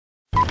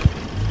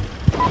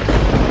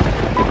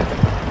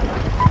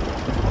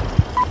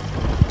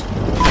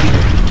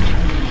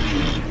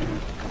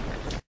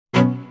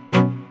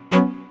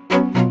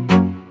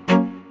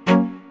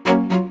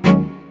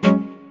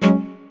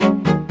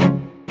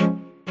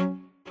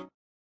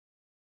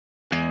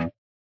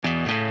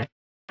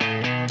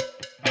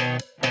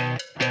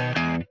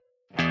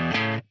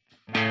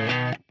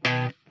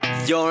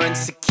You're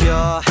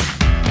insecure,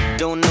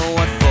 don't know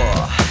what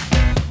for.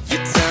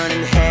 You're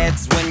turning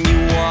heads when you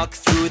walk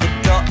through the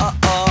door.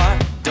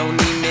 Don't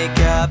need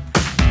makeup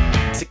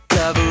to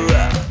cover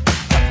up.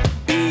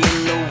 Being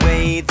the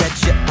way that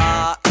you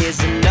are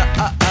is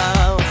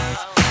enough.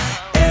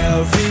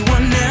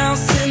 Everyone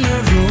else in the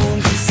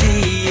room can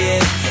see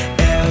it.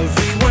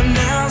 Everyone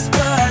else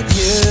but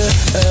you.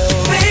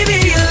 Baby,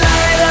 you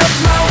light up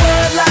my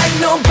world like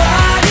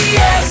nobody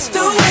else. The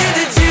way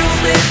that you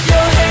flip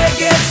your hair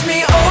gets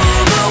me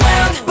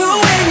overwhelmed. But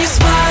when you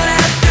smile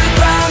at the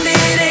ground,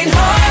 it ain't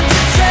hard to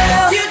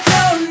tell. You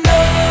don't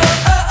know,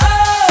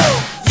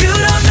 you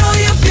don't know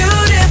you're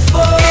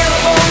beautiful. If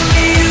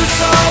only you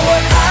saw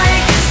what I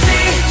can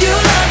see,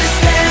 you'll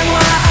understand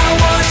why I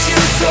want you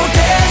so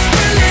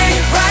desperately.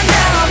 Right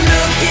now I'm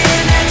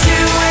looking at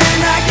you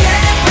and I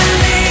can't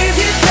believe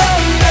you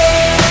don't know,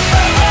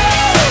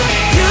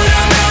 you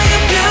don't know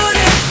you're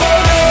beautiful.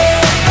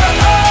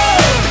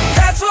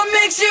 That's what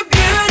makes you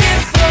beautiful.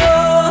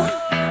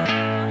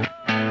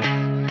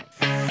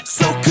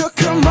 So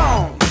come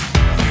on,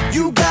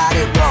 you got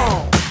it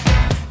wrong.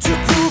 To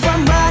prove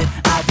I'm right,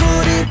 I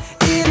put it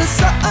in a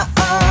song.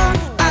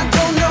 I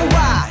don't know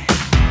why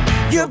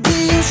you're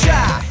being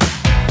shy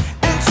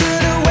and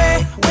turn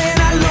away when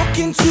I look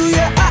into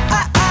your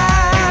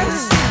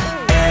eyes.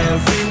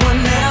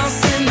 Everyone else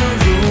in the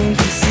room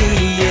can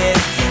see it.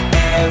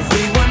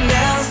 Everyone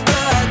else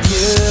but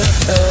you.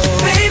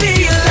 Baby,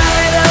 you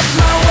light up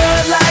my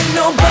world like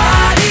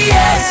nobody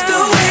else. The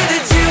way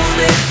that you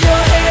flip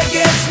your hair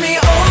gets me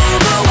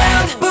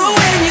overwhelmed. But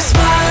when you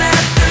smile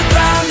at the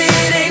ground,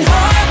 it ain't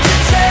hard to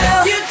tell.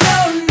 You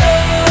don't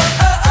know,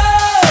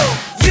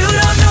 you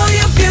don't know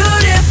you're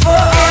beautiful.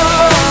 If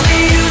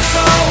only you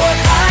saw what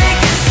I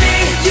can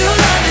see,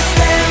 you'll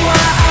understand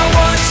why I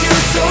want you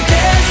so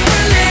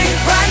desperately.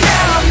 Right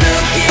now I'm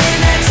looking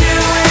at you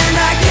and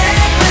I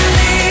can't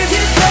believe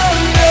you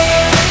don't know,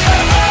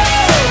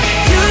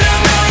 you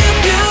don't know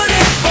you're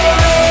beautiful.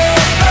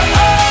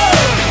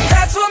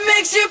 That's what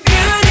makes you beautiful.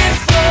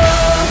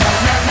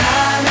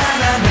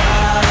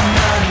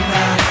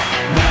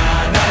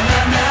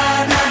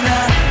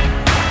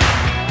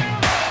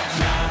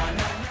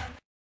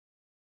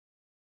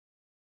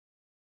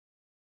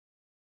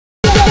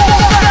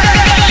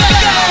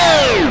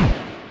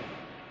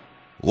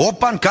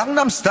 Oppan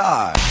Gangnam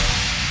Style.